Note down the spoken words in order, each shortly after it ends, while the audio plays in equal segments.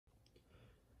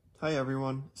Hi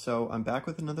everyone, so I'm back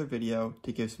with another video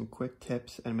to give some quick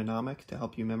tips and mnemonics to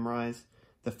help you memorize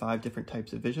the 5 different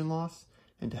types of vision loss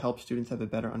and to help students have a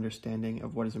better understanding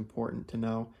of what is important to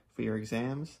know for your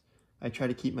exams. I try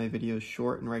to keep my videos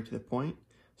short and right to the point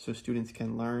so students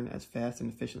can learn as fast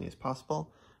and efficiently as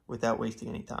possible without wasting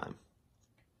any time.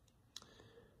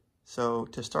 So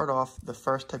to start off, the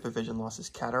first type of vision loss is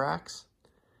cataracts.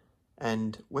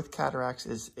 And with cataracts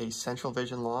is a central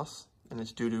vision loss, and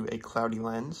it's due to a cloudy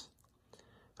lens.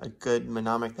 A good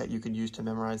mnemonic that you could use to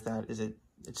memorize that is it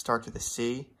starts with a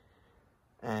C,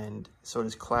 and so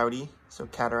does cloudy. So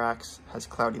cataracts has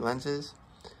cloudy lenses.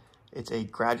 It's a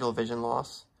gradual vision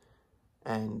loss,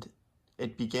 and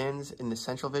it begins in the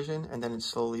central vision, and then it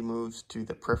slowly moves to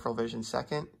the peripheral vision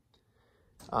second.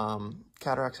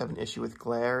 Cataracts have an issue with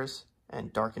glares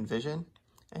and darkened vision,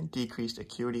 and decreased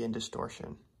acuity and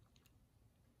distortion.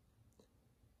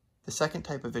 The second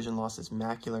type of vision loss is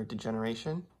macular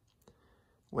degeneration,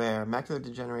 where macular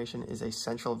degeneration is a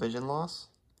central vision loss,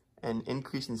 an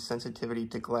increase in sensitivity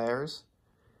to glares,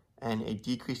 and a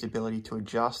decreased ability to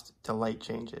adjust to light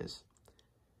changes.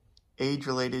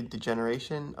 Age-related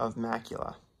degeneration of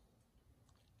macula.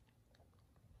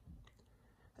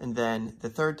 And then the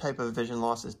third type of vision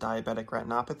loss is diabetic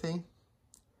retinopathy.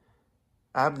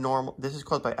 This is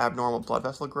caused by abnormal blood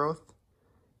vessel growth,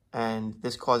 and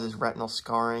this causes retinal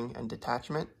scarring and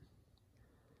detachment.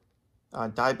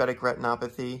 Diabetic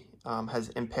retinopathy has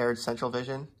impaired central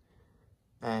vision,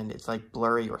 and it's like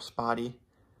blurry or spotty.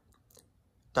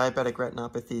 Diabetic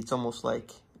retinopathy, it's almost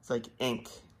like ink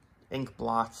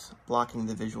blots blocking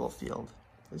the visual field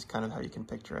is kind of how you can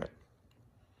picture it.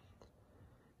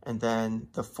 And then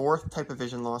the fourth type of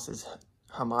vision loss is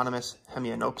homonymous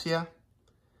hemianopsia.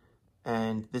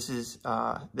 And this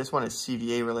one is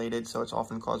CVA related, so it's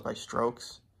often caused by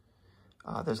strokes.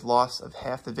 There's loss of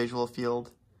half the visual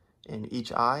field in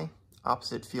each eye.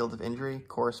 Opposite field of injury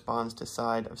corresponds to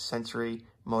side of sensory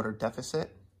motor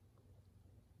deficit.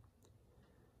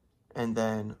 And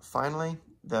then finally,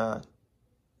 the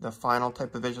final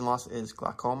type of vision loss is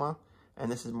glaucoma,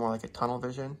 and this is more like a tunnel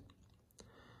vision.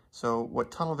 So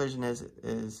what tunnel vision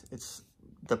is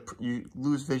you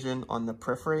lose vision on the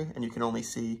periphery, and you can only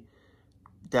see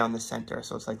down the center,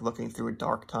 so it's like looking through a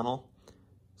dark tunnel.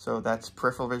 So that's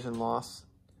peripheral vision loss,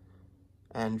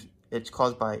 and it's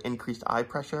caused by increased eye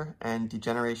pressure and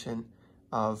degeneration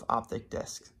of optic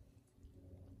discs.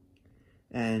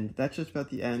 And that's just about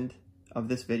the end of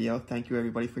this video. Thank you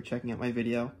everybody for checking out my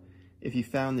video. If you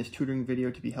found this tutoring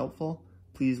video to be helpful,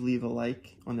 please leave a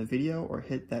like on the video or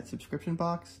hit that subscription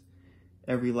box.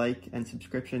 Every like and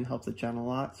subscription helps the channel a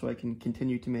lot so I can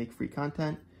continue to make free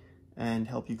content and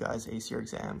help you guys ace your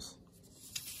exams.